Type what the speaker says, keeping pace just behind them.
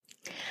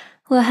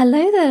Well,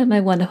 hello there, my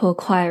wonderful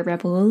quiet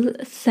rebels.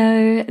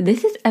 So,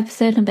 this is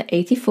episode number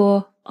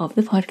 84 of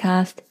the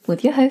podcast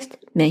with your host,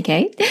 May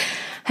Kate.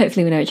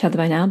 Hopefully, we know each other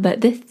by now,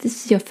 but this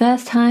is your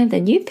first time,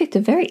 then you picked a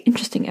very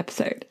interesting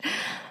episode.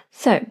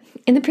 So,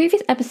 in the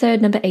previous episode,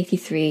 number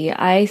 83,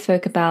 I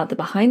spoke about the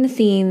behind the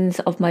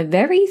scenes of my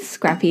very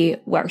scrappy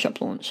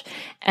workshop launch.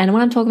 And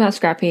when I'm talking about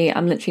scrappy,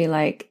 I'm literally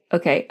like,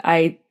 okay,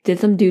 I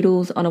did some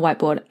doodles on a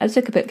whiteboard, I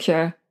took a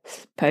picture,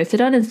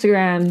 posted on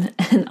Instagram,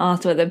 and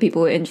asked whether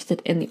people were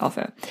interested in the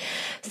offer.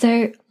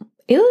 So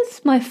it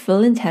was my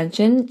full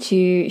intention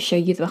to show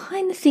you the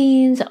behind the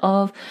scenes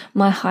of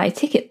my high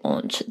ticket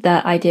launch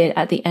that I did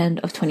at the end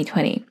of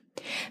 2020.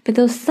 But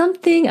there was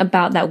something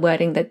about that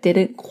wording that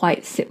didn't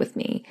quite sit with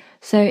me.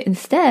 So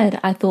instead,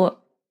 I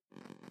thought,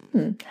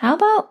 how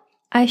about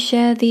I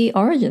share the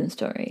origin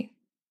story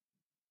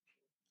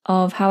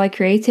of how I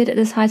created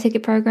this high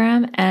ticket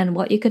program and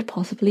what you could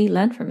possibly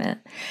learn from it.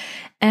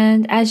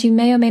 And as you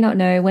may or may not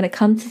know, when it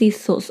comes to these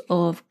sorts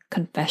of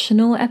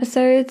confessional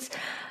episodes,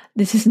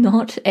 this is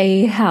not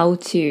a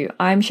how-to.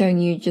 I'm showing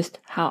you just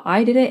how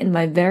I did it in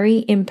my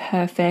very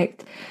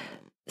imperfect,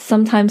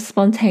 sometimes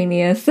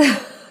spontaneous,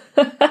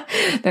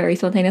 very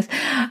spontaneous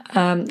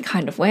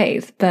kind of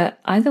ways. But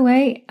either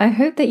way, I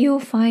hope that you'll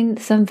find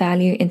some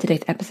value in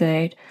today's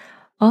episode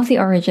of the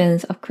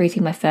origins of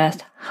creating my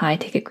first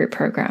high-ticket group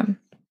program.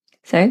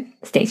 So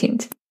stay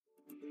tuned.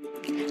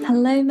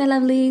 Hello, my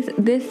lovelies.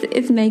 This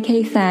is May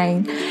K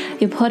Sang,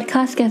 your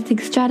podcast guesting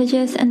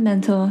strategist and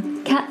mentor,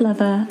 cat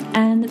lover,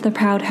 and the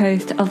proud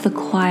host of the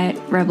Quiet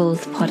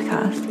Rebels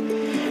podcast.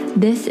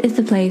 This is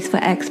the place for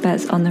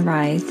experts on the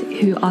rise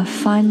who are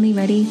finally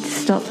ready to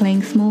stop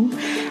playing small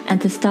and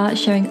to start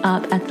showing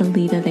up as the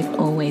leader they've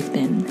always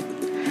been.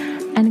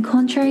 And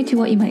contrary to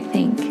what you might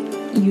think,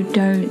 you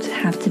don't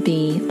have to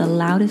be the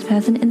loudest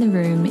person in the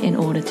room in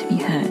order to be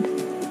heard.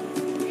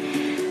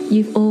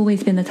 You've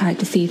always been the type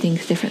to see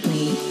things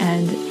differently,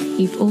 and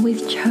you've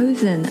always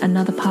chosen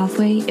another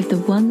pathway if the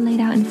one laid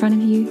out in front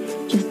of you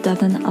just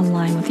doesn't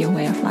align with your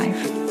way of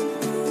life.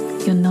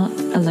 You're not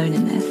alone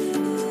in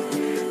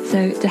this.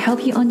 So to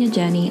help you on your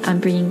journey, I'm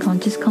bringing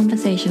conscious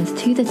conversations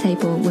to the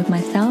table with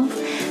myself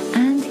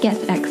and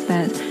guest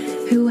experts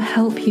who will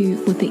help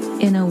you with the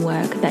inner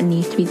work that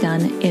needs to be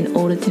done in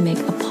order to make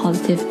a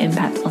positive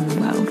impact on the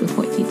world with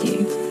what you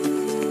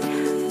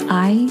do.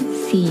 I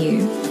see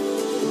you.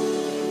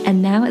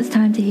 And now it's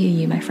time to hear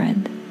you, my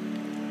friend.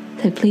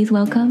 So please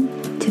welcome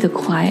to the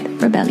Quiet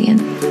Rebellion.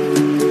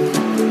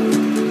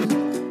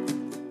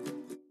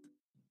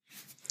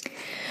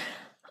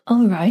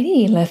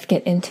 Alrighty, let's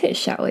get into it,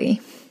 shall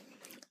we?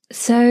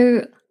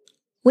 So,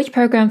 which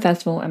program,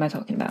 first of all, am I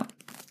talking about?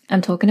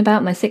 I'm talking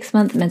about my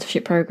 6-month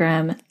mentorship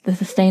program, the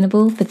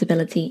Sustainable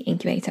Visibility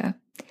Incubator.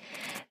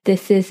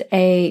 This is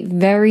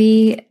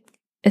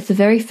it's the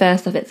very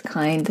first of its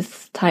kind,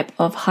 this type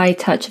of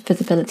high-touch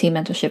visibility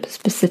mentorship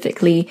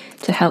specifically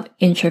to help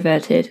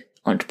introverted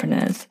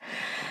entrepreneurs.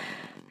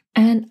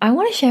 And I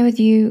want to share with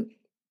you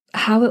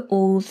how it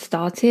all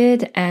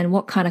started and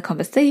what kind of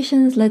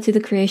conversations led to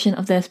the creation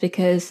of this,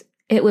 because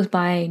it was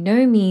by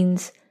no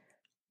means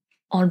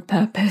on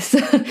purpose.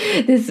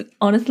 This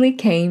honestly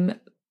came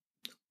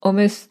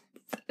almost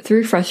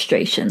through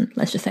frustration,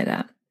 let's just say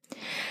that.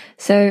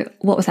 So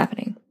what was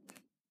happening?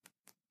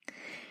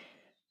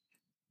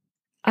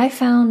 I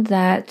found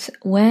that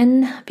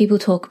when people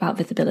talk about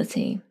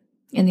visibility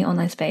in the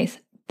online space,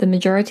 the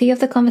majority of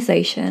the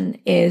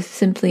conversation is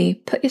simply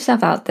put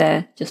yourself out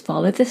there, just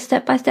follow this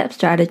step-by-step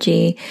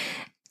strategy,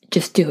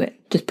 just do it,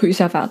 just put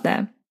yourself out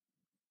there.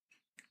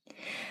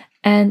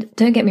 And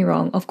don't get me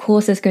wrong, of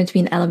course there's going to be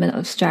an element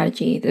of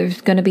strategy,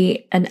 there's going to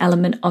be an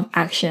element of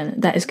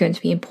action that is going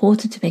to be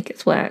important to make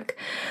it work.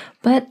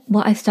 But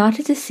what I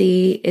started to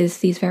see is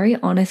these very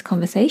honest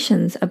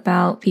conversations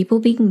about people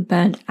being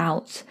burnt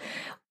out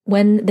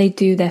when they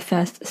do their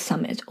first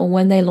summit, or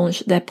when they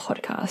launch their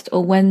podcast,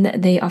 or when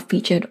they are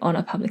featured on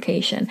a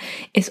publication.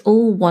 It's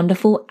all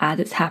wonderful as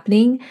it's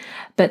happening,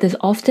 but there's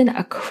often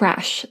a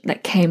crash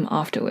that came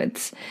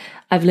afterwards.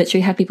 I've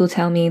literally had people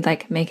tell me,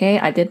 like, Meike,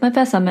 I did my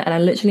first summit and I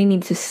literally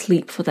need to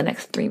sleep for the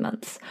next 3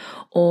 months.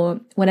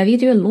 Or whenever you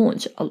do a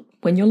launch,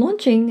 when you're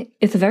launching,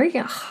 it's a very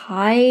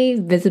high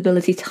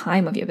visibility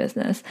time of your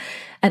business.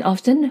 And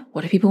often,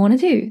 what do people want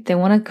to do? They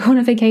want to go on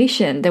a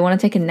vacation. They want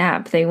to take a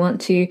nap. They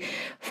want to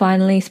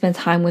finally spend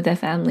time with their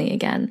family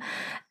again.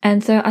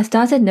 And so I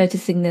started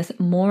noticing this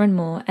more and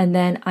more. And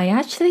then I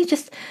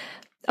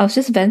was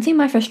just venting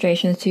my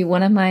frustrations to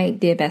one of my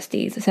dear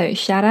besties. So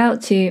shout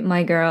out to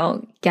my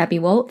girl, Gabby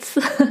Waltz.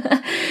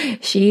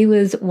 She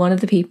was one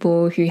of the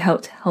people who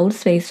helped hold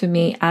space for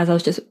me as I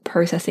was just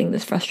processing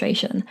this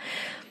frustration.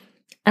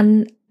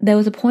 And there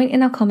was a point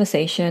in our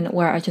conversation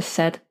where I just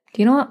said,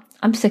 you know what?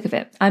 I'm sick of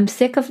it. I'm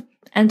sick of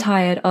and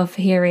tired of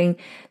hearing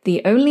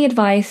the only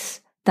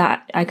advice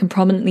that I can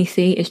prominently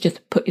see is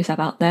just put yourself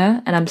out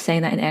there. And I'm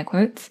saying that in air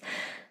quotes.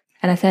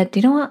 And I said, do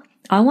you know what?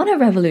 I want to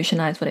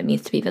revolutionize what it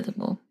means to be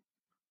visible.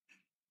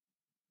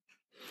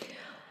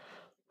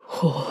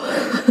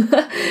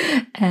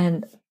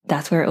 And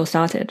that's where it all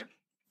started.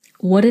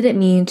 What did it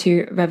mean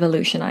to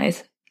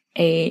revolutionize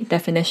a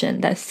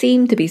definition that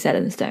seemed to be set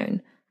in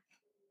stone,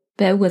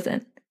 but it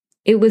wasn't.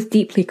 It was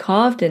deeply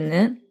carved in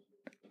it,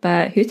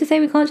 but who's to say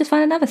we can't just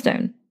find another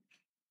stone,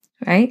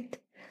 right?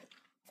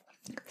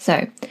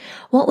 So,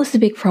 what was the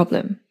big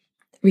problem,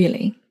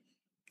 really?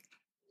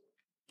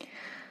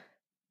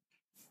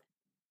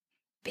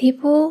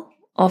 People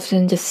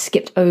often just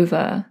skipped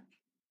over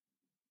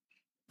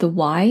the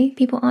why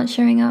people aren't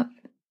showing up,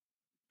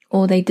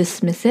 or they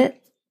dismiss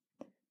it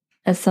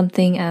as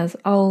something as,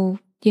 oh,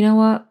 you know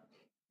what?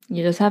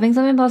 You're just having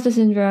some imposter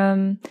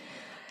syndrome.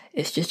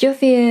 It's just your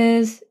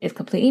fears. It's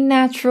completely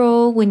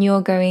natural when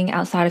you're going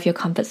outside of your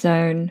comfort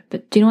zone.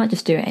 But do you know what?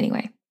 Just do it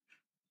anyway.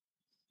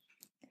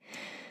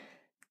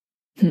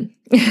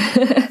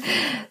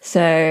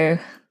 So,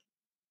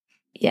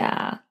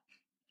 yeah.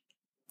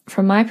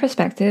 From my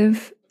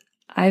perspective,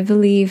 I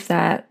believe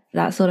that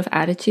that sort of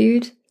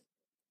attitude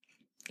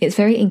is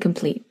very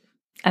incomplete.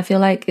 I feel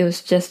like it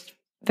was just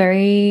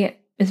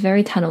it's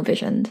very tunnel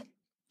visioned,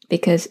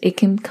 because it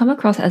can come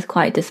across as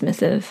quite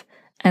dismissive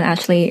and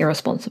actually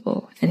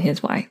irresponsible, and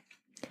here's why.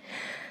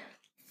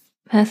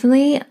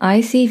 Personally,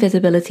 I see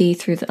visibility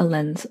through a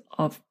lens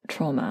of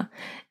trauma.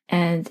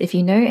 And if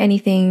you know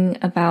anything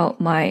about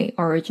my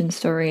origin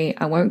story,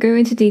 I won't go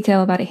into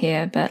detail about it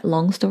here, but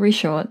long story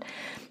short,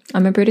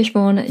 I'm a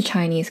British-born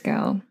Chinese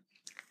girl.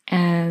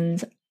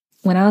 And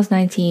when I was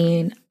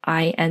 19,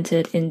 I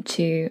entered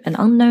into, an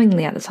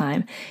unknowingly at the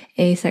time,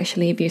 a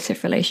sexually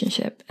abusive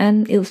relationship.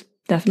 And it was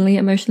definitely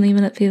emotionally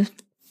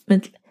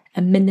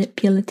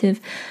manipulative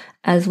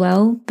as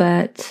well.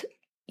 But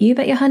you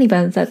bet your honey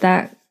buns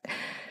that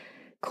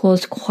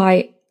caused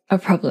quite a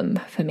problem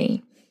for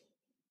me.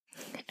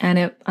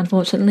 And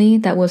unfortunately,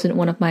 that wasn't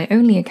one of my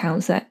only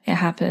accounts that it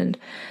happened.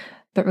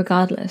 But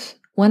regardless,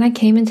 when I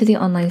came into the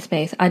online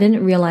space, I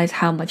didn't realize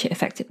how much it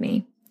affected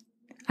me.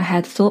 I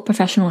had sought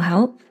professional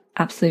help,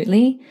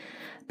 absolutely,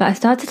 but I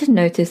started to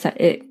notice that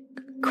it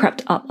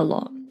crept up a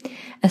lot,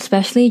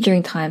 especially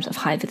during times of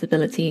high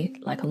visibility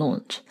like a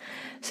launch.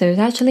 So it was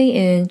actually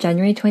in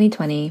January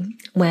 2020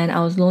 when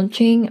I was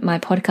launching my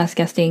podcast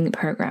guesting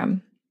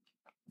program.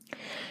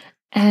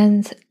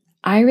 And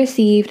I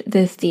received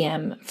this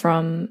DM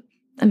from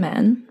a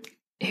man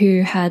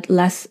who had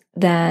less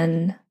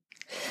than,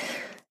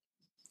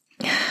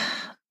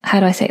 how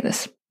do I say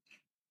this?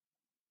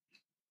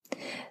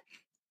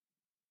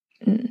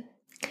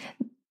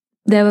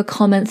 There were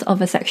comments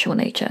of a sexual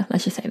nature,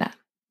 let's just say that.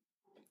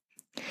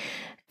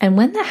 And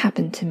when that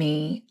happened to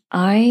me,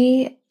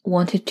 I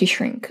wanted to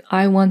shrink.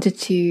 I wanted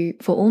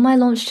for all my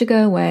launch to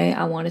go away.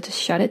 I wanted to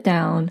shut it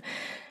down.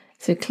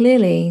 So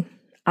clearly,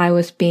 I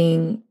was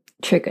being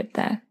triggered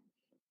there.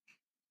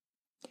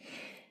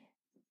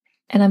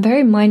 And I'm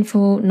very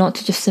mindful not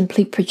to just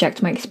simply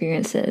project my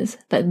experiences,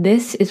 but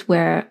this is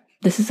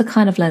the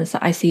kind of lens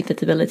that I see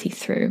visibility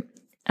through.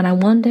 And I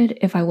wondered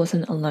if I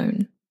wasn't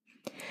alone.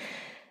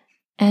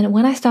 And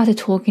when I started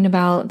talking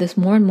about this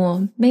more and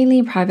more, mainly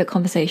in private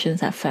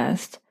conversations at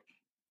first,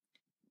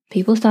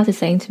 people started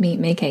saying to me,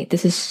 May-Kate,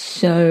 this is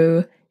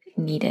so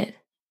needed.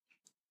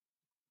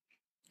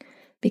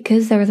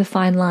 Because there is a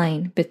fine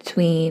line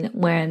between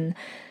when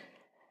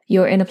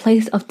you're in a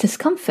place of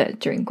discomfort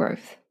during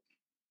growth,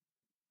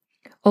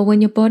 or when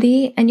your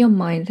body and your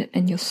mind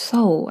and your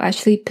soul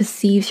actually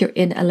perceives you're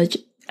in a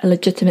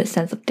legitimate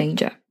sense of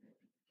danger.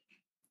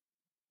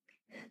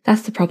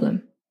 That's the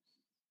problem.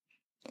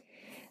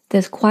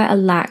 There's quite a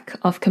lack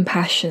of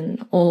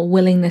compassion or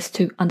willingness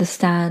to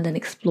understand and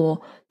explore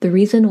the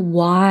reason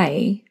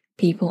why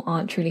people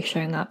aren't truly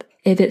showing up,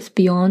 if it's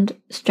beyond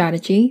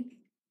strategy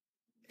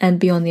and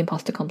beyond the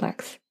imposter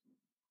complex.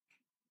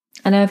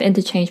 I know I've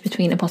interchanged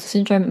between imposter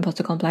syndrome and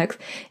imposter complex.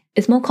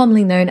 It's more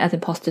commonly known as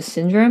imposter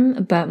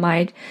syndrome, but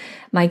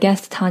my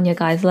guest, Tanya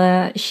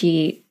Geisler,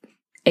 she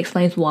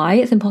explains why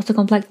it's imposter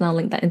complex, and I'll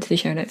link that into the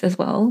show notes as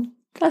well.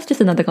 That's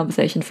just another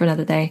conversation for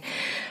another day.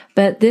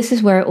 But this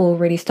is where it all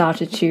really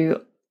started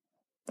to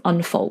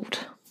unfold.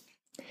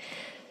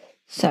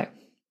 So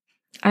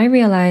I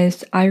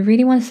realized I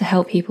really wanted to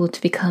help people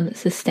to become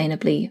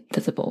sustainably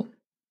visible.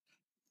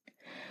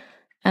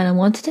 And I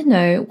wanted to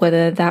know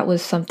whether that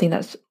was something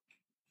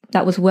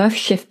that was worth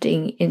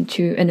shifting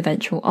into an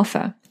eventual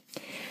offer.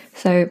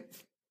 So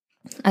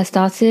I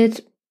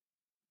started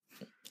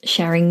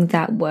sharing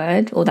that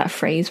word, or that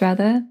phrase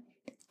rather,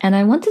 and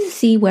I wanted to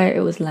see where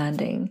it was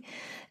landing.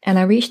 And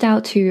I reached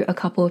out to a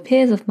couple of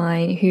peers of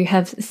mine who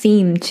have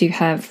seemed to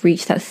have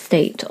reached that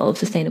state of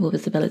sustainable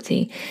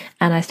visibility.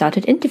 And I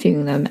started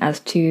interviewing them as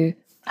to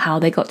how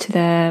they got to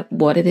there,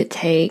 what did it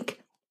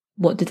take,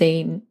 what did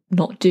they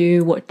not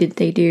do, what did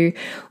they do,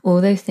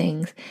 all those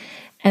things.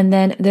 And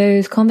then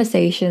those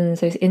conversations,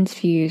 those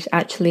interviews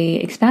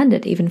actually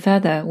expanded even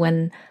further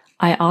when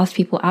I asked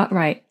people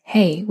outright,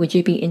 hey, would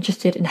you be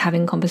interested in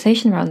having a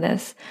conversation around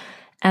this?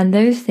 And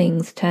those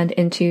things turned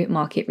into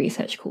market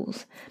research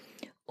calls.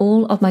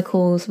 All of my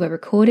calls were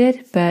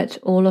recorded, but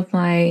all of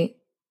my,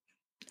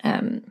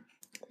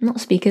 not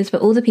speakers, but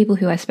all the people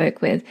who I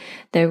spoke with,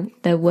 there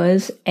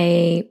was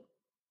a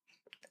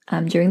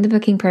During the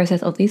booking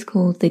process of these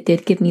calls, they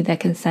did give me their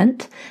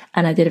consent,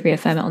 and I did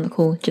reaffirm it on the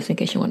call, just in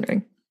case you're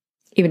wondering.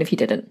 Even if you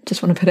didn't,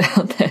 just want to put it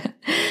out there.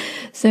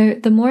 So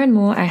the more and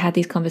more I had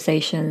these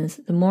conversations,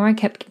 the more I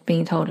kept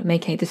being told,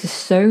 May-Kate, this is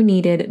so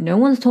needed. No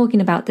one's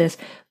talking about this.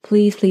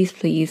 Please, please,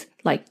 please,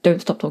 like,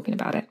 don't stop talking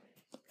about it.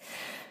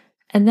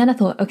 And then I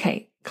thought,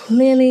 okay,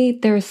 clearly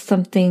there is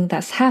something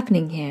that's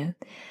happening here.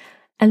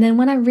 And then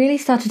when I really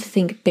started to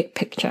think big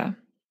picture,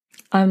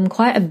 I'm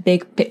quite a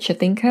big picture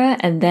thinker,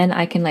 and then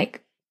I can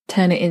like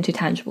turn it into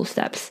tangible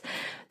steps.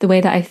 The way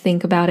that I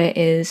think about it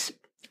is,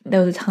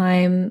 there was a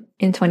time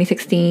in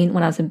 2016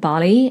 when I was in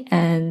Bali,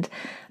 and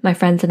my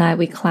friends and I,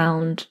 we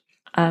climbed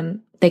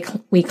an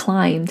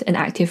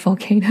active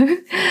volcano.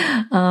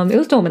 It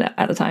was dormant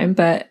at the time,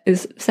 but it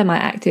was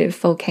semi-active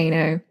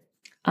volcano,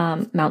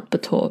 Mount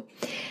Batur.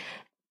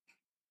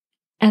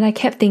 And I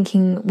kept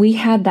thinking we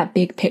had that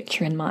big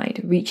picture in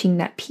mind, reaching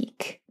that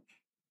peak.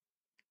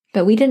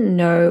 But we didn't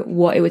know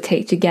what it would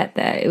take to get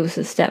there. It was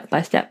a step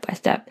by step by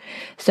step.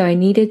 So I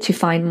needed to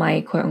find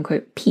my quote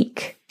unquote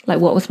peak.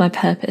 Like, what was my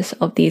purpose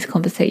of these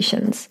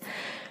conversations?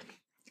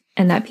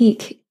 And that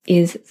peak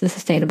is the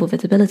sustainable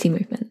visibility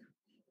movement.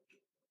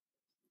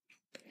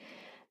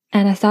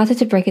 And I started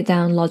to break it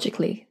down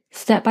logically,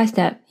 step by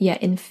step,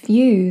 yet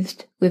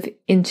infused with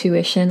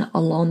intuition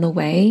along the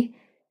way.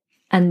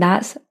 And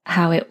that's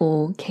how it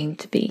all came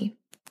to be.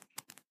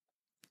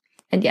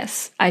 And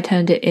yes, I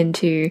turned it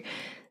into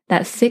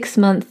that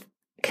 6-month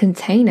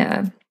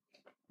container.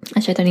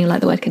 Actually, I don't even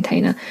like the word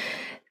container.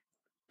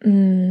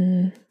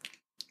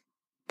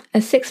 A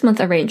 6-month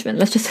arrangement.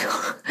 I'm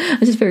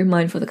just very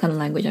mindful of the kind of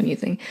language I'm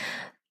using.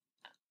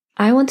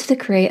 I wanted to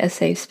create a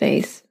safe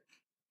space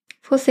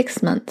for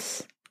 6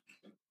 months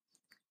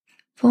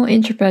for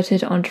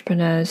introverted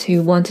entrepreneurs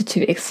who wanted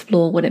to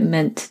explore what it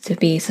meant to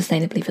be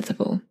sustainably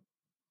visible.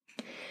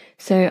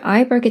 So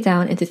I broke it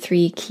down into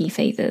 3 key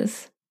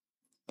phases.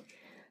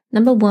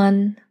 Number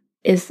 1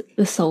 is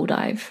the soul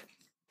dive,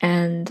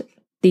 and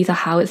these are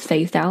how it's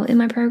phased out in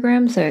my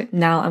program. So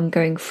now I'm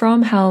going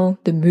from how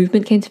the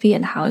movement came to be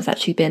and how it's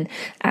actually been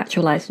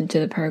actualized into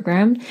the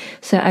program.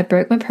 So I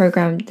broke my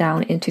program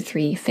down into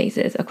 3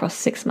 phases across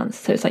 6 months.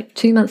 So it's like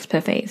 2 months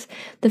per phase.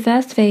 The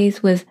first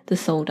phase was the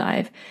soul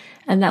dive,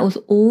 and that was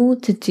all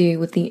to do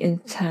with the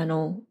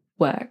internal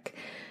work.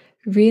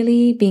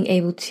 Really being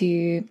able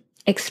to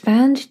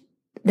expand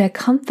their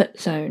comfort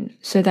zone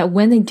so that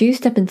when they do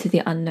step into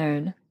the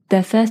unknown,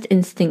 their first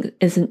instinct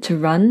isn't to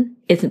run,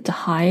 isn't to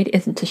hide,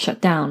 isn't to shut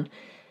down,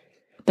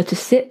 but to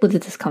sit with the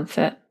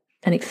discomfort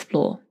and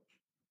explore.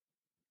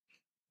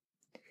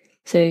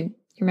 So you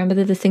remember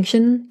the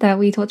distinction that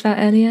we talked about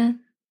earlier?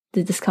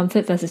 The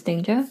discomfort versus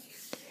danger?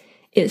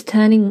 It's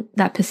turning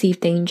that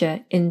perceived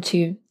danger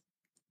into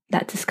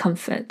that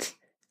discomfort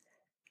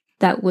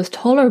that was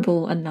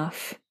tolerable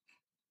enough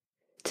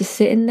to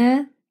sit in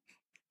there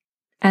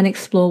and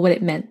explore what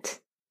it meant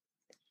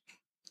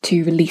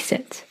to release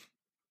it.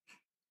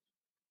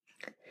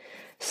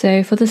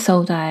 So for the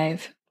soul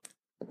dive,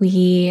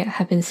 we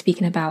have been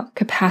speaking about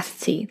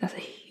capacity. That's a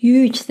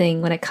huge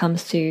thing when it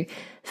comes to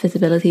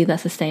visibility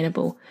that's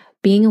sustainable.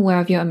 Being aware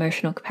of your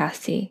emotional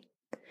capacity.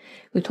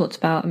 We talked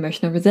about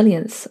emotional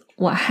resilience.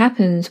 What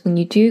happens when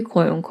you do,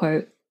 quote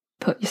unquote,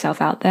 put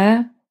yourself out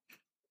there?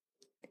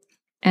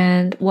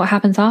 And what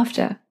happens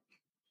after?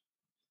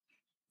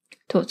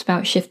 Talked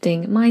about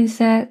shifting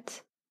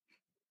mindset,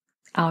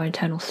 our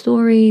internal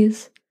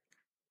stories,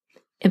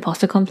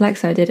 imposter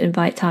complex. So I did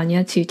invite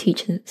Tanya to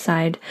teach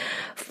inside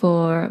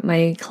for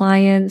my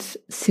clients.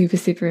 Super,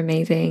 super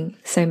amazing.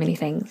 So many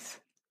things.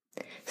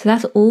 So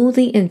that's all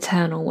the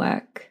internal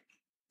work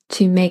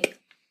to make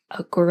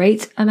a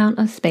great amount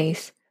of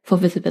space for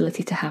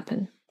visibility to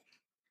happen.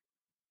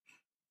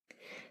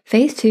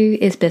 Phase 2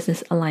 is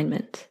business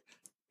alignment.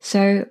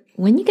 So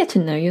when you get to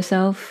know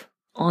yourself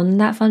on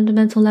that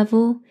fundamental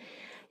level,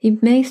 you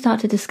may start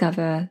to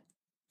discover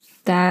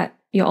that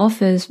your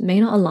offers may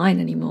not align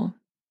anymore.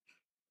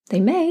 They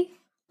may,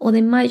 or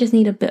they might just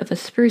need a bit of a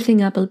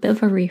sprucing up, a bit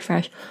of a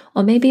refresh,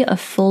 or maybe a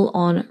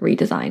full-on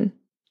redesign.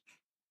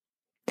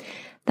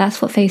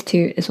 That's what phase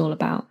 2 is all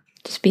about.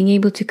 Just being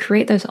able to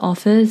create those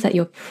offers that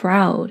you're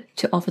proud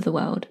to offer the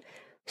world,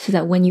 so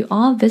that when you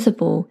are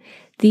visible,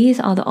 these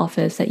are the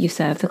offers that you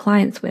serve the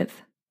clients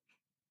with.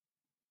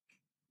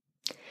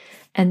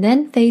 And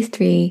then phase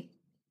 3,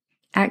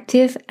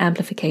 active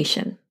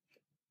amplification.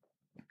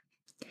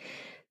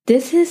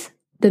 This is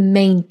the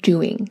main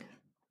doing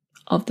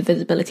of the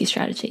visibility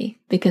strategy,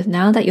 because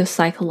now that you're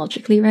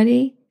psychologically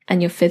ready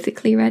and you're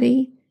physically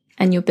ready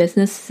and your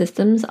business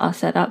systems are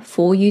set up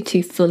for you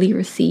to fully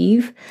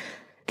receive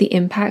the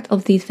impact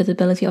of these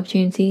visibility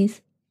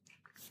opportunities,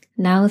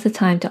 now is the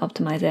time to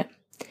optimize it.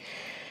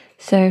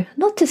 So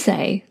not to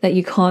say that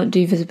you can't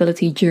do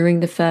visibility during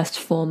the first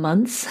 4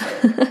 months,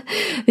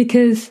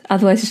 because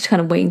otherwise it's just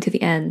kind of waiting to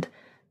the end,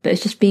 but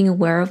it's just being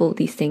aware of all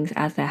these things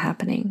as they're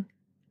happening.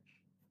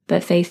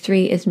 But phase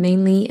 3 is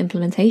mainly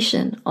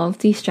implementation of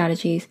these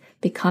strategies,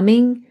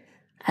 becoming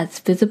as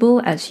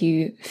visible as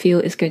you feel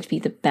is going to be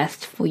the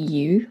best for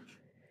you.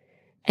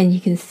 And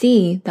you can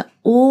see that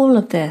all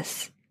of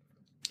this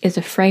is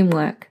a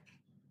framework.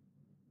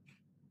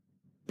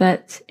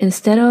 But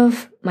instead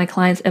of my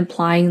clients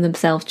applying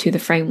themselves to the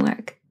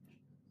framework,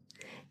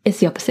 it's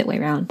the opposite way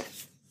around.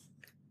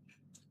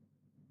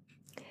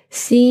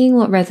 Seeing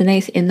what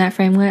resonates in that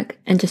framework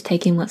and just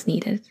taking what's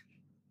needed.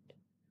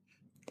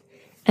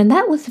 And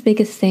that was the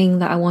biggest thing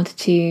that I wanted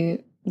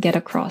to get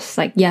across.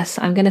 Like, yes,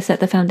 I'm going to set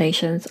the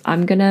foundations.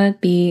 I'm going to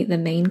be the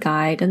main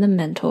guide and the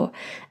mentor.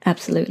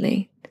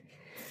 Absolutely.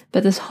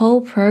 But this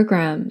whole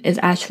program is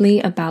actually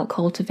about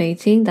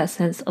cultivating that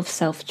sense of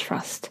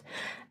self-trust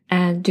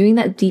and doing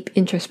that deep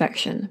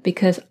introspection,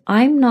 because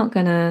I'm not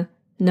going to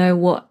know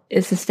what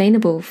is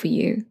sustainable for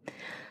you.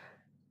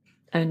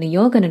 Only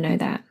you're going to know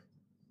that.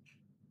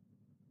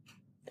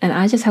 And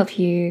I just help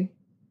you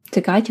to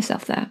guide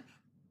yourself there.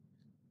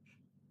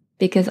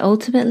 Because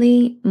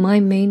ultimately, my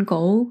main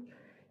goal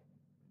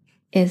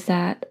is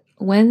that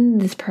when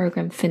this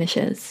program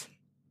finishes,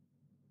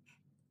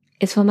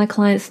 it's for my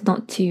clients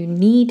not to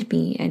need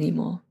me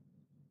anymore.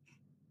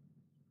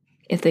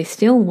 If they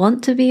still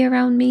want to be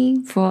around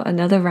me for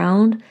another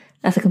round,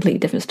 that's a completely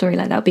different story.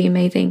 Like, that would be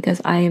amazing,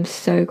 because I am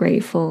so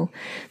grateful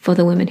for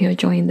the women who are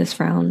joining this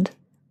round.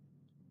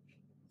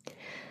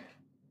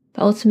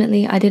 But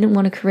ultimately, I didn't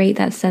want to create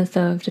that sense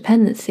of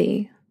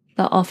dependency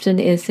that often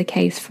is the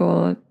case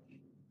for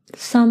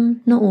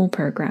some, not all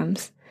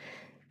programs.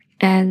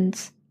 And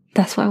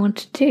that's what I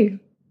wanted to do.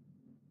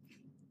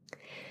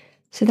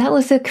 So that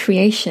was the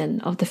creation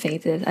of the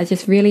phases. I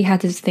just really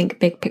had to think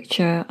big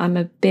picture. I'm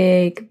a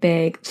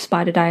big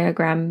spider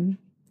diagram.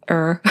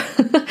 I'm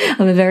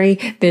a very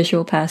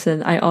visual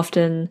person. I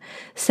often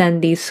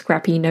send these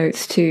scrappy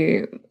notes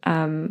to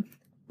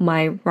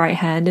my right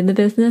hand in the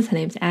business. Her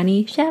name's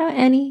Annie. Shout out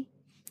Annie.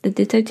 The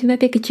ditto to my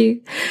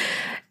Pikachu.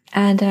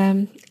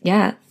 And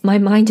yeah, my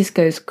mind just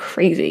goes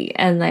crazy,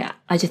 and like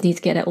I just need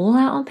to get it all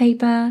out on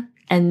paper,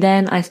 and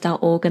then I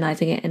start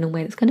organizing it in a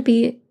way that's going to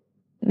be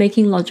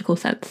making logical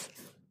sense.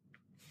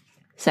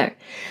 So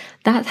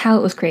that's how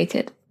it was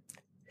created.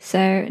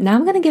 So now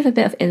I'm going to give a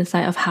bit of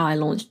insight of how I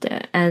launched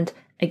it. And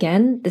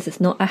again, this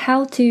is not a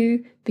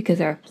how-to, because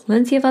there are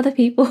plenty of other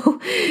people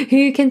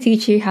who can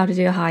teach you how to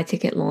do a high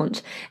ticket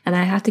launch. And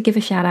I have to give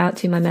a shout out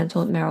to my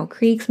mentor, Meryl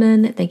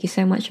Kriegsman. Thank you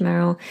so much,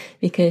 Meryl,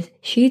 because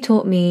she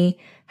taught me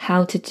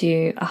how to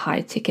do a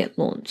high ticket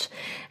launch.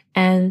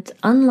 And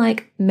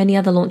unlike many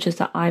other launches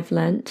that I've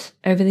learnt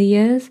over the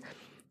years,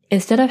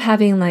 instead of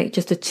having like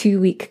just a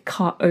 2-week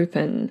cart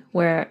open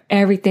where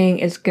everything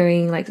is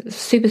going like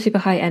super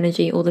high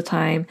energy all the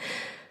time,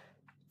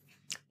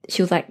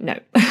 she was like, no.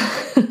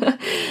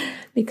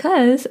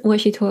 Because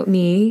what she taught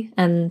me,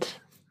 and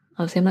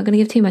obviously I'm not going to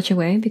give too much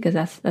away because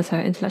that's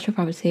her intellectual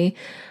property,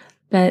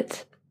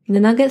 but the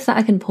nuggets that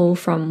I can pull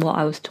from what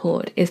I was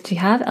taught is to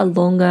have a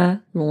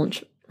longer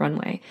launch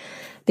runway.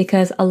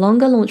 Because a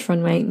longer launch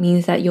runway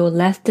means that you're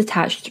less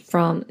detached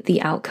from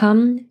the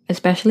outcome,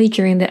 especially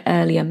during the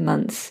earlier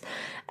months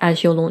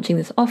as you're launching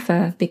this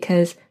offer.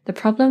 Because the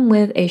problem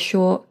with a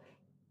short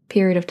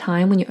period of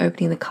time when you're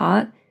opening the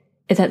cart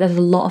is that there's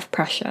a lot of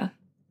pressure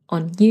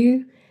on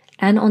you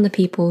and on the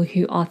people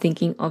who are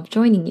thinking of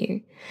joining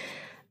you.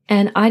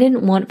 And I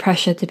didn't want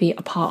pressure to be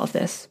a part of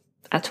this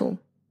at all.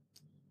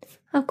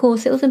 Of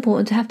course, it was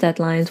important to have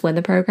deadlines when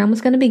the program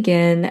was going to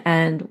begin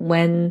and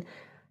when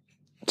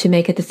to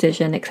make a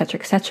decision, etc.,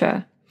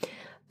 etc.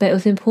 But it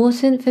was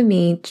important for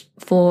me,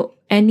 for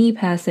any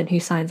person who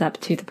signs up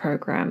to the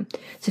program,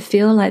 to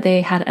feel like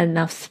they had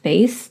enough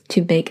space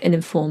to make an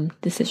informed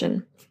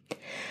decision.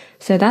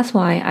 So that's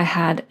why I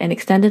had an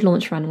extended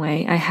launch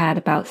runway. I had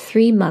about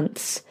 3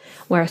 months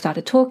where I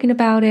started talking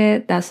about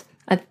it.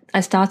 I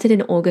started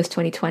in August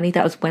 2020.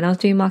 That was when I was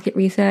doing market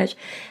research.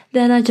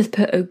 Then I just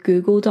put a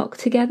Google Doc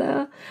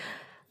together.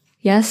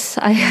 Yes,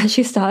 I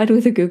actually started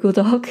with a Google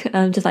Doc,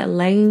 just like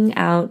laying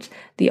out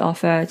the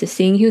offer, just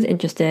seeing who was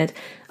interested.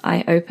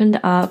 I opened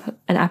up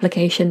an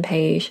application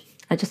page.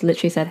 I just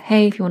literally said,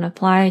 hey, if you want to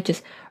apply,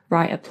 just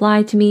write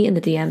apply to me in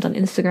the DMs on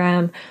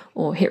Instagram,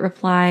 or hit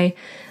reply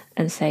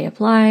and say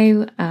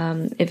apply.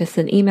 If it's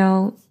an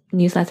email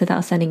newsletter that I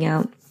was sending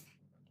out.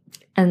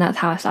 And that's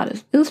how I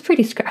started. It was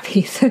pretty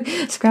scrappy. So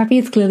scrappy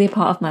is clearly a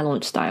part of my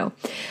launch style.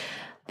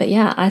 But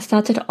yeah, I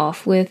started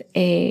off with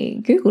a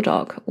Google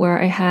Doc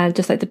where I had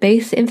just like the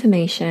base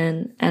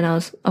information, and I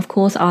was, of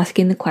course,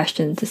 asking the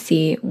question to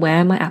see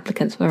where my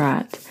applicants were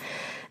at.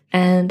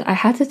 And I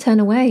had to turn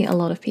away a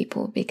lot of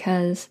people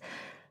because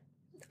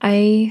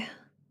I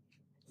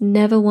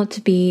never want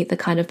to be the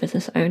kind of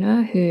business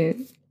owner who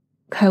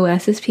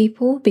coerces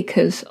people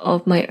because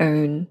of my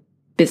own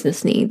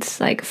business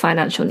needs, like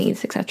financial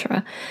needs,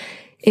 etc.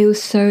 It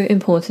was so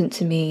important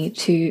to me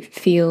to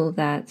feel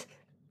that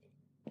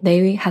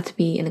they had to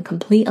be in a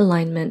complete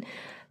alignment,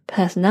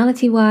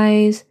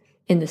 personality-wise,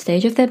 in the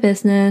stage of their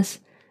business.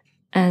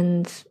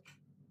 And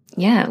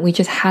yeah, we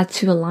just had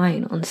to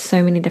align on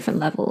so many different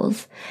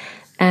levels.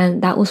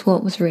 And that was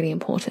what was really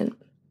important.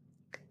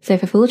 So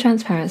for full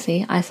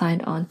transparency, I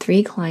signed on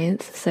 3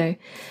 clients. So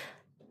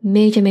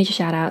major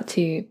shout out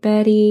to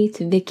Birdie,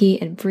 to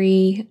Vicky and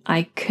Bree.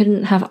 I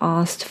couldn't have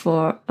asked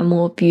for a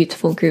more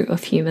beautiful group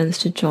of humans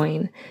to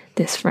join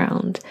this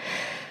round.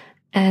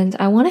 And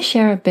I want to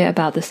share a bit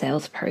about the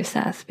sales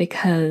process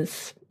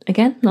because,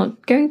 again,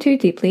 not going too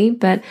deeply,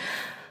 but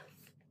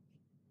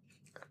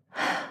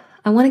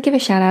I want to give a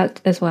shout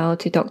out as well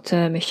to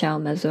Dr. Michelle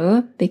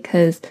Mazur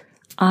because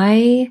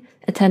I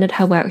attended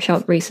her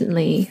workshop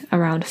recently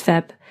around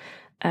Feb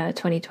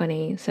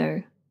 2020,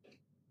 so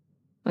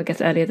I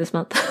guess earlier this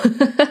month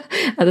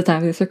at the time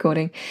of this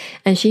recording.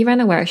 And she ran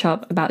a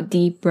workshop about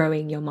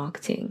de-broing your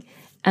marketing.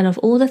 And of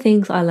all the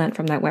things I learned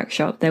from that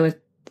workshop, there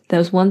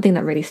was one thing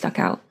that really stuck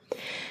out.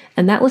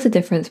 And that was the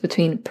difference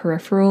between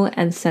peripheral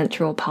and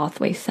central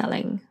pathway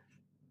selling.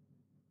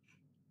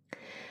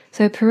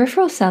 So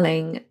peripheral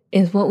selling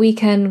is what we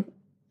can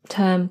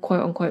term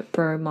quote unquote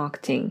bro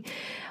marketing,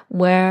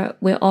 where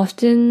we're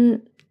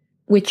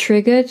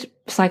triggered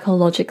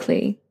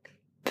psychologically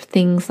for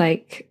things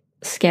like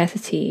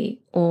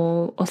scarcity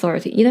or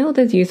authority. You know,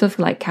 those use of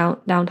like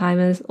countdown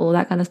timers, all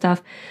that kind of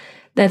stuff.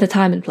 There's a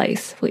time and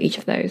place for each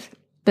of those.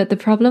 But the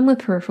problem with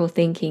peripheral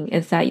thinking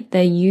is that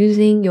they're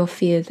using your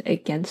fears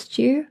against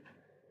you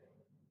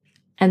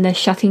and they're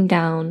shutting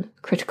down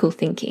critical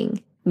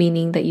thinking,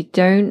 meaning that you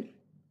don't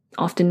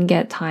often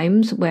get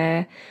times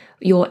where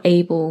you're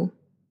able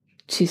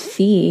to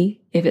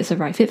see if it's the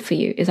right fit for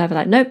you. It's either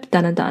like, nope,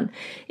 done and done.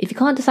 If you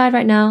can't decide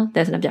right now,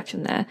 there's an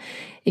objection there.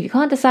 If you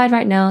can't decide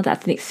right now,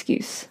 that's an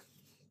excuse.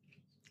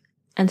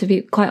 And to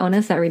be quite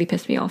honest, that really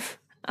pissed me off.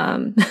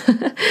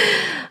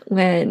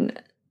 When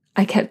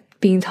I kept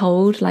being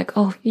told like,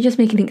 oh, you're just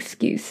making an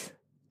excuse.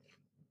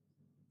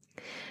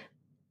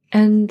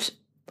 And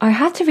I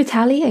had to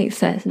retaliate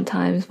certain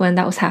times when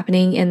that was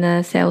happening in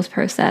the sales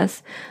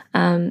process,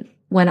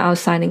 when I was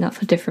signing up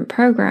for different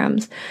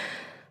programs.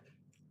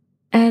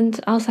 And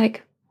I was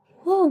like,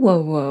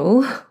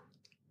 whoa.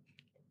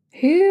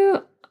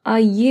 Who are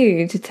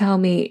you to tell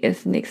me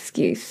it's an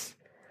excuse?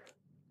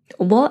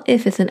 What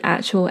if it's an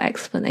actual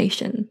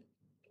explanation?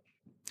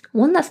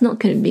 One that's not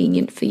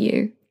convenient for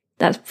you,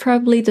 that's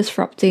probably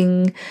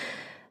disrupting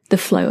the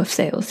flow of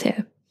sales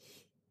here.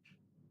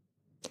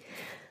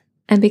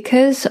 And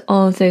because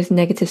of those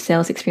negative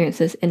sales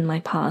experiences in my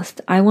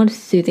past, I wanted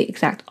to do the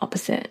exact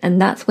opposite. And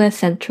that's where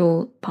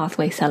central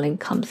pathway selling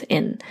comes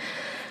in.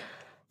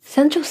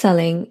 Central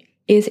selling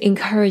is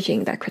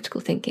encouraging that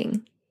critical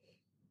thinking,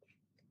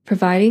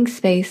 providing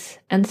space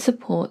and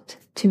support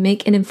to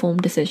make an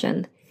informed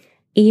decision,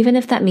 even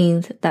if that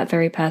means that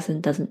very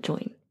person doesn't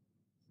join.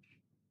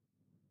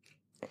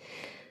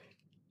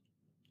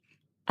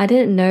 I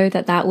didn't know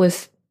that that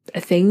was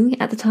a thing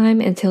at the time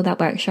until that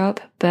workshop,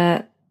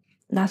 but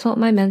that's what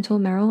my mentor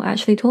Meryl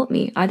actually taught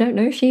me. I don't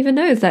know if she even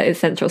knows that it's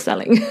central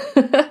selling,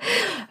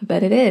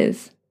 but it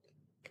is.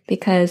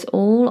 Because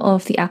all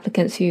of the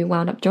applicants who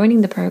wound up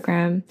joining the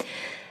program,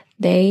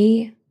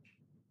 they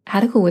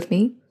had a call with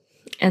me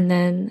and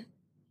then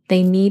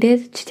they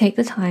needed to take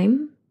the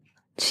time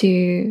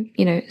to,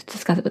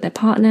 discuss it with their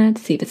partner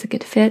to see if it's a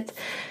good fit.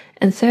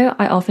 And so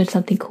I offered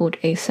something called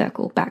a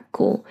circle back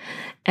call.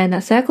 And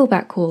that circle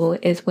back call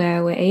is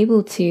where we're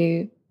able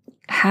to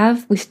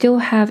we still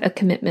have a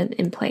commitment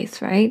in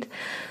place, right?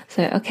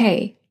 So,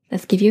 okay,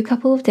 let's give you a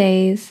couple of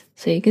days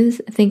so you can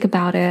think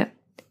about it.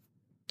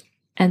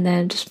 And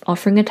then just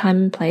offering a time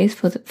and place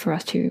for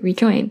us to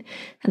rejoin.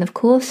 And of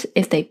course,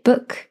 if they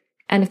book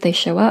and if they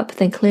show up,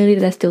 then clearly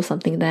there's still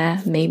something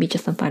there, maybe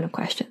just some final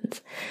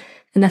questions.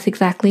 And that's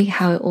exactly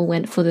how it all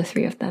went for the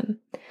three of them.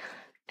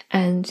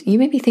 And you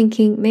may be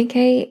thinking,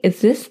 Meike,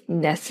 is this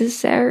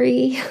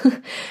necessary?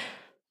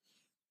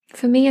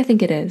 For me, I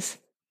think it is.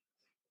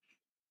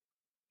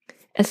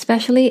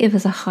 Especially if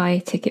it's a high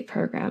ticket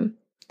program.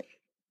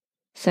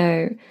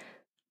 So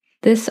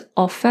this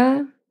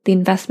offer, the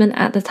investment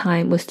at the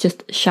time was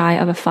just shy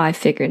of a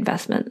 5-figure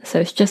investment.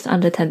 So it's just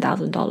under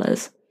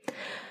 $10,000.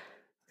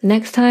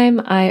 Next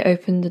time I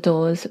open the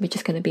doors, which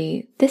is going to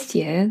be this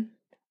year,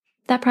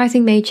 that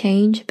pricing may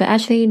change, but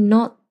actually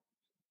not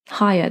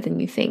higher than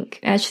you think.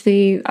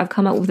 Actually, I've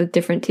come up with a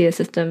different tier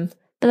system,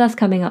 but that's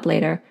coming up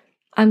later.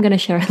 I'm going to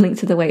share a link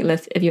to the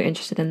waitlist if you're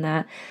interested in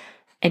that.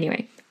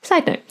 Anyway,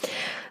 side note.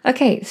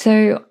 Okay,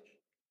 so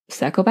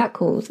circle back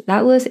calls.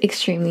 That was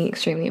extremely,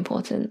 extremely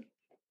important.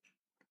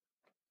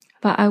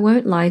 But I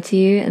won't lie to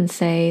you and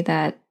say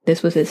that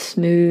this was a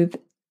smooth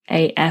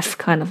AF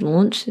kind of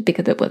launch,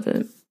 because it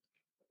wasn't.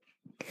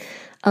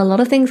 A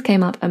lot of things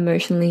came up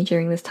emotionally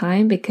during this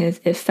time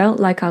because it felt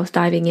like I was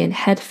diving in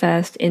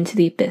headfirst into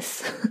the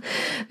abyss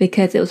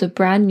because it was a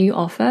brand new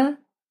offer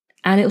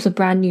and it was a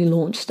brand new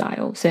launch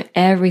style. So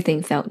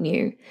everything felt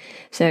new.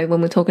 So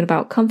when we're talking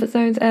about comfort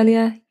zones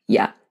earlier,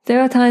 yeah, there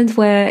are times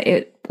where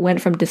it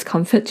went from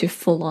discomfort to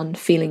full-on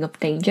feeling of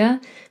danger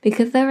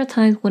because there are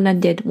times when I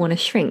did want to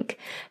shrink.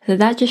 So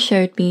that just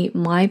showed me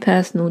my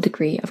personal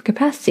degree of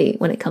capacity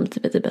when it comes to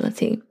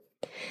visibility.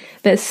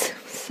 But it's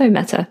so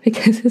meta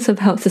because it's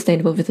about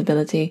sustainable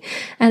visibility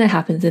and it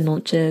happens in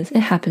launches.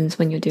 It happens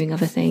when you're doing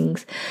other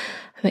things.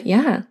 But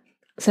yeah,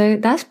 so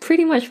that's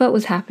pretty much what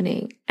was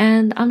happening.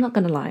 And I'm not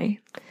going to lie.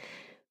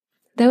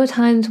 There were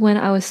times when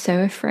I was so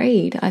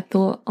afraid. I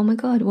thought, oh my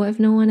God, what if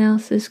no one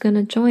else is going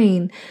to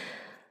join?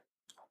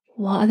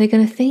 What are they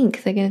going to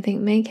think? They're going to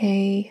think,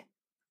 May-Kay,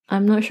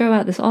 I'm not sure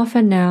about this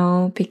offer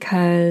now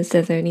because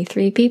there's only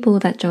 3 people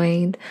that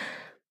joined.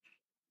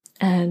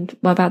 And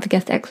what about the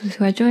guest experts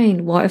who I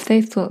joined? What if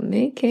they thought,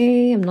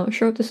 May-Kay, I'm not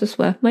sure if this is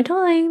worth my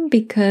time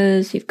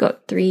because you've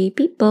got 3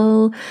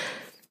 people.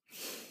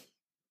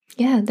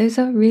 Yeah, those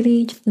are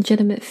really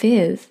legitimate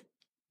fears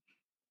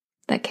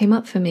that came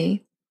up for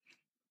me.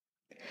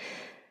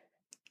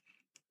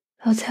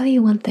 I'll tell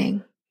you one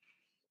thing.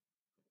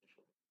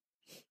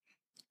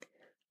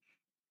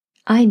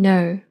 I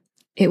know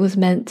it was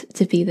meant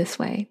to be this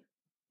way.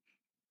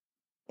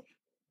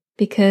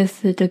 Because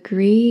the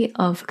degree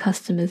of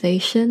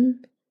customization,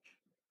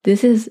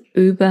 this is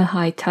uber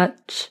high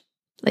touch.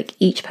 Like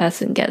each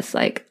person gets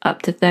like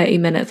up to 30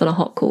 minutes on a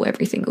hot call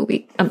every single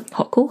week.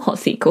 Hot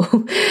seat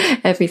call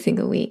every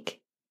single week.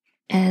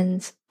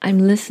 And I'm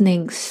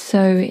listening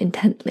so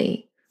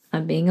intently.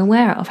 I'm being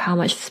aware of how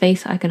much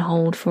space I can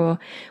hold for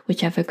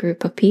whichever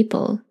group of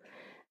people.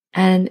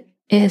 And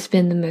it has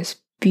been the most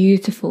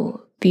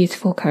beautiful,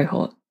 beautiful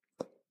cohort.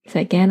 So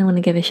again, I want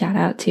to give a shout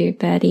out to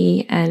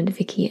Birdie and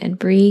Vicky and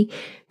Bree.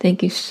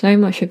 Thank you so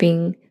much for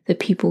being the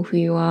people who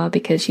you are,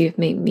 because you've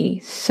made me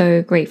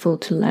so grateful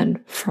to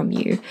learn from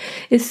you.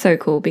 It's so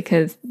cool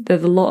because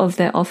there's a lot of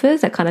their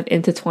offers that kind of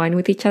intertwine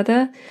with each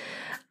other.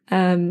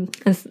 And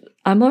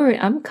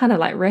I'm kind of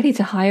like ready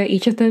to hire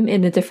each of them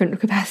in a different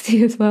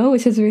capacity as well,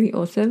 which is really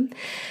awesome.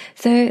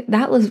 So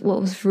that was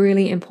what was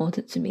really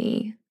important to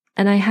me.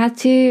 And I had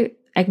to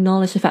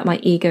acknowledge the fact my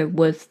ego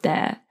was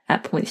there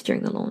at points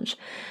during the launch.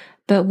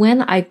 But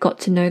when I got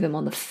to know them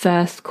on the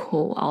first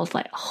call, I was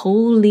like,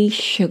 holy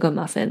sugar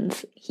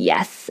muffins.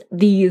 Yes,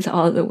 these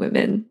are the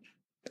women.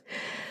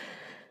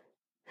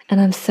 And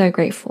I'm so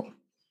grateful.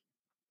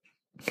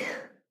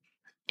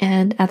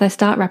 And as I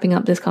start wrapping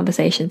up this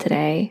conversation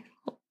today,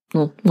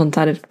 well,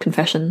 one-sided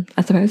confession,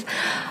 I suppose,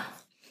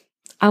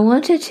 I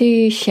wanted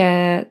to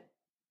share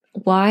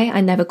why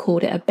I never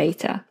called it a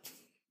beta.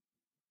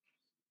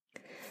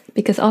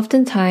 Because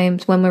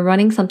oftentimes when we're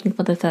running something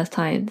for the first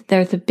time,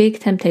 there's a big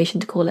temptation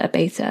to call it a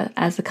beta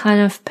as a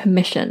kind of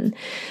permission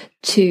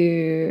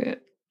to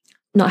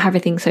not have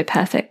everything so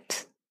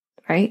perfect,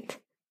 right?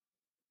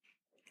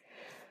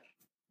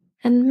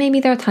 And maybe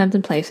there are times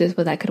and places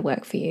where that could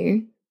work for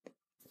you.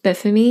 But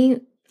for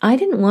me, I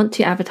didn't want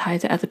to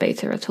advertise it as a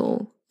beta at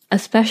all,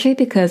 especially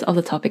because of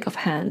the topic of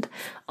hand,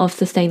 of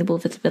sustainable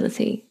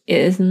visibility. It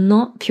is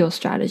not pure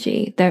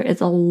strategy. There is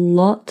a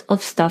lot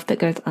of stuff that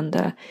goes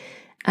under.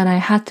 And I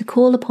had to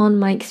call upon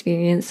my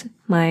experience,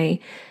 my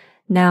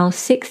now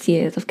 6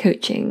 years of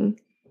coaching,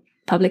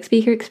 public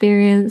speaker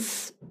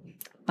experience,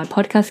 my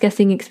podcast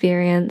guesting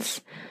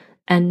experience.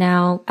 And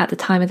now at the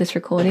time of this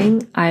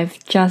recording,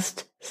 I've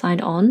just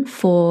signed on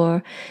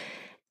for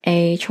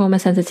a trauma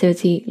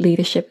sensitivity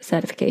leadership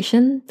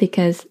certification,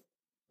 because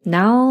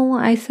now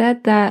I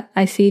said that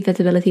I see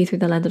visibility through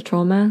the lens of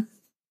trauma.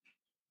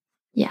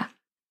 Yeah,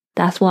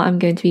 that's what I'm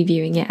going to be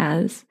viewing it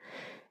as.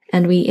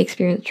 And we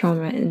experience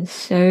trauma in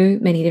so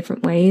many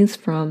different ways,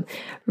 from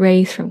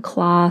race, from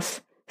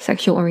class,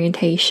 sexual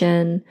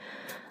orientation,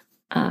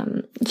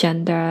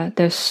 gender.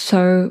 There's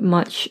so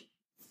much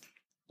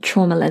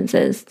trauma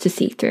lenses to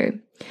see through.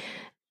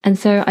 And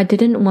so I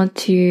didn't want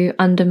to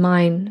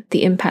undermine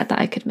the impact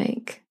that I could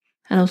make.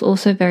 And I was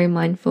also very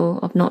mindful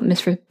of not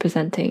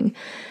misrepresenting,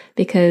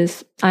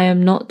 because I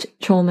am not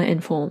trauma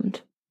informed.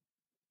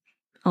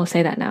 I'll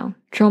say that now.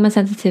 Trauma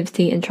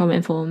sensitivity and trauma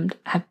informed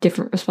have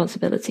different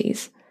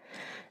responsibilities.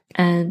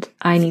 And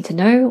I need to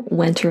know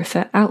when to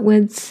refer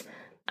outwards,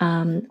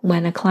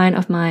 when a client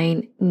of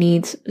mine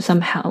needs some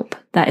help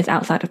that is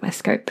outside of my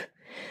scope.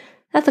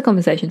 That's a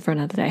conversation for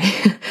another day.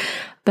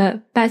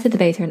 But back to the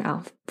beta and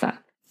alpha.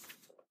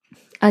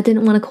 I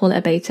didn't want to call it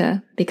a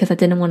beta because I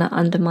didn't want to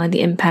undermine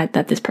the impact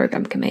that this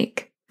program can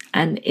make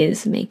and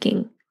is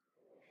making.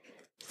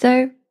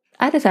 So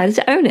I decided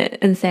to own it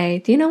and say,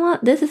 do you know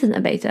what? This isn't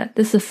a beta.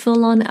 This is a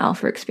full-on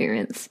alpha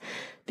experience,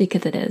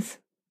 because it is.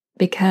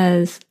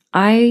 Because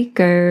I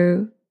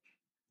go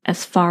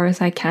as far as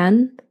I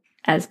can,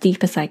 as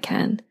deep as I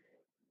can,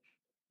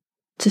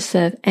 to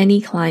serve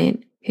any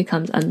client who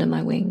comes under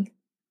my wing.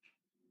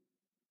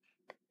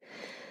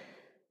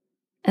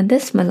 And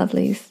this, my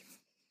lovelies,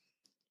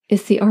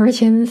 is the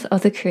origins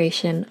of the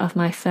creation of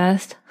my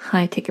first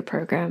high-ticket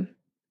program.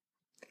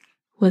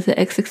 Was it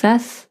a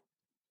success?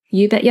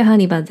 You bet your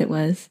honey buns it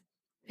was,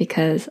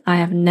 because I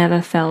have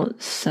never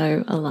felt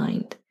so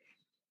aligned.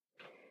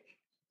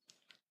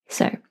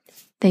 So,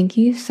 thank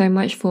you so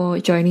much for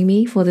joining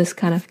me for this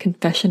kind of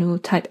confessional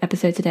type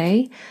episode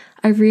today.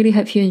 I really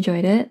hope you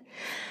enjoyed it.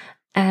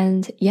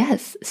 And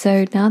yes,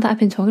 so now that I've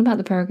been talking about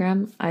the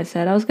program, I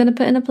said I was going to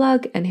put in a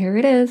plug, and here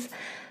it is.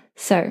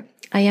 So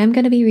I am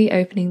going to be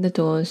reopening the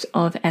doors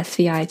of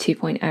SVI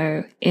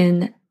 2.0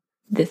 in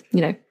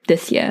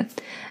this year.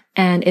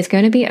 And it's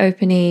going to be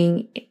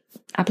opening,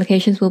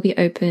 applications will be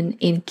open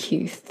in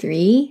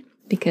Q3,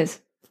 because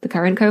the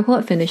current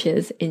cohort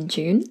finishes in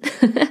June.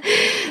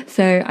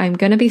 So I'm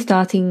going to be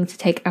starting to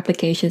take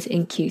applications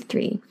in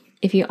Q3.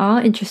 If you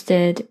are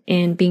interested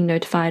in being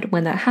notified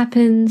when that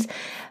happens,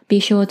 be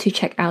sure to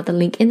check out the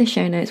link in the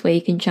show notes where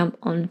you can jump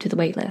onto the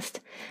waitlist.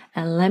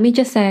 And let me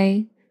just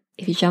say,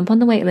 if you jump on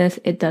the waitlist,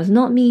 it does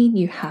not mean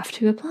you have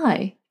to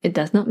apply. It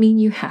does not mean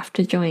you have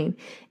to join.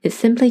 It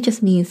simply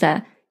just means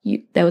that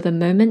there was a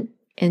moment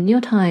in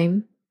your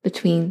time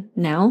between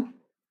now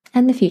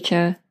and the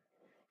future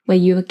where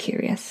you were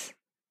curious.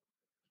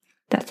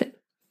 That's it.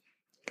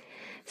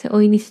 So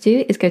all you need to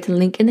do is go to the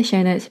link in the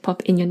show notes,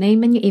 pop in your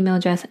name and your email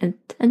address,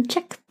 and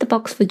check the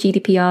box for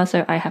GDPR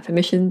so I have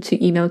permission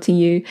to email to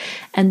you.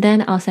 And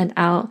then I'll send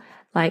out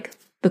like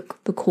the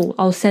call.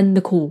 I'll send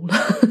the call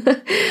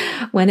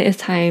when it is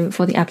time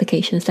for the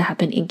applications to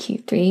happen in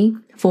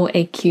Q3 for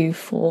a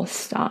Q4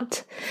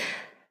 start.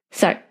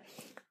 So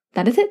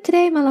that is it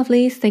today, my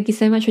lovelies. Thank you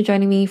so much for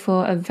joining me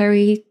for a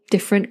very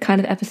different kind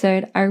of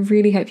episode. I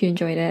really hope you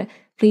enjoyed it.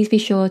 Please be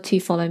sure to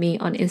follow me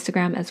on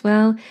Instagram as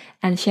well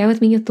and share with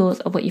me your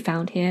thoughts of what you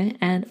found here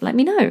and let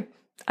me know.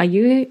 Are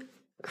you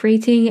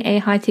creating a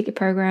high ticket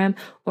program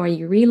or are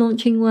you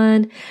relaunching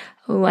one?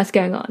 What's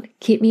going on?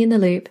 Keep me in the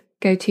loop.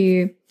 Go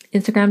to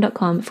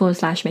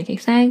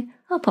instagram.com/makeasang.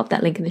 I'll pop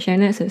that link in the show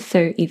notes so it's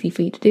so easy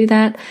for you to do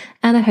that.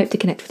 And I hope to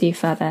connect with you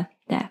further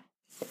there.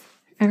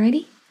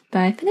 Alrighty,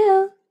 bye for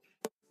now.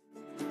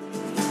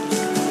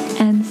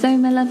 And so,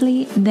 my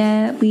lovely,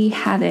 there we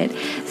have it.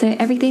 So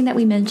everything that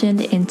we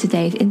mentioned in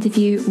today's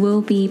interview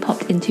will be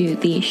popped into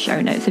the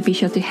show notes. So be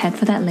sure to head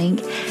for that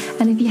link.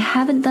 And if you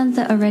haven't done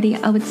so already,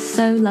 I would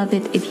so love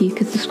it if you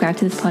could subscribe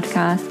to this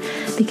podcast,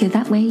 because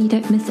that way you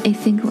don't miss a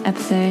single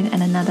episode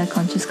and another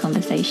conscious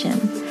conversation.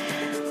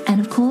 And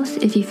of course,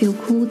 if you feel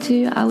called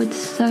to, I would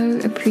so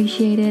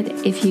appreciate it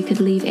if you could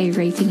leave a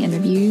rating and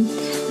review,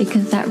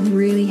 because that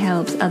really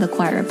helps other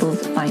Quiet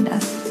Rebels find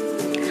us.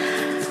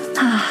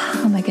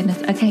 Oh my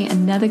goodness. Okay,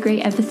 another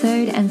great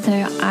episode. And so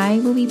I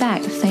will be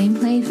back, same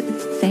place,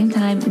 same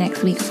time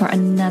next week for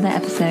another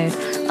episode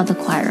of the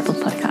Quiet Rebels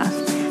podcast.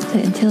 So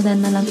until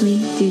then, my lovely,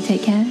 do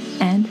take care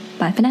and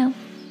bye for now.